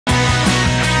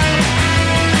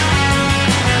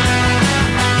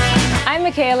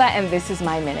Mikaela, and this is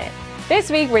my Minute. This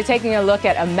week, we're taking a look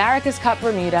at America's Cup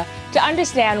Bermuda to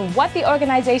understand what the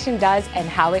organization does and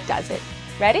how it does it.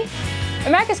 Ready?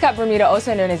 America's Cup Bermuda,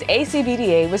 also known as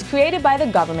ACBDA, was created by the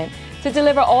government to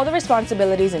deliver all the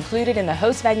responsibilities included in the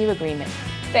host venue agreement.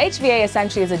 The HVA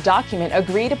essentially is a document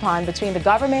agreed upon between the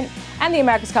government and the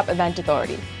America's Cup Event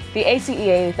Authority, the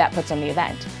ACEA that puts on the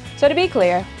event. So to be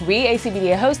clear, we,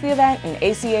 ACBDA, host the event and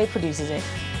ACEA produces it.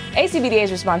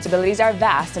 ACBDA's responsibilities are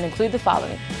vast and include the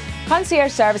following: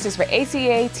 concierge services for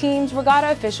ACEA teams,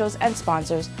 regatta officials, and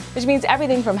sponsors, which means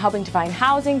everything from helping to find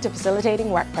housing to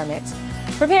facilitating work permits.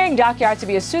 Preparing Dockyard to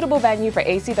be a suitable venue for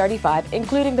AC35,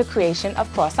 including the creation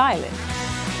of Cross Island.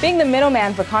 Being the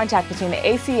middleman for contact between the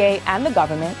ACEA and the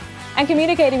government, and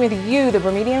communicating with you, the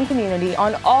Bermudian community,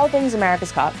 on all things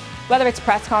America's Cup, whether it's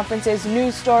press conferences,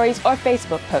 news stories, or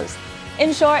Facebook posts.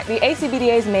 In short, the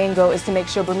ACBDA's main goal is to make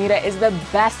sure Bermuda is the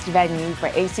best venue for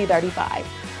AC35.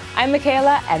 I'm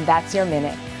Mikaela, and that's your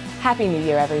Minute. Happy New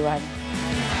Year, everyone.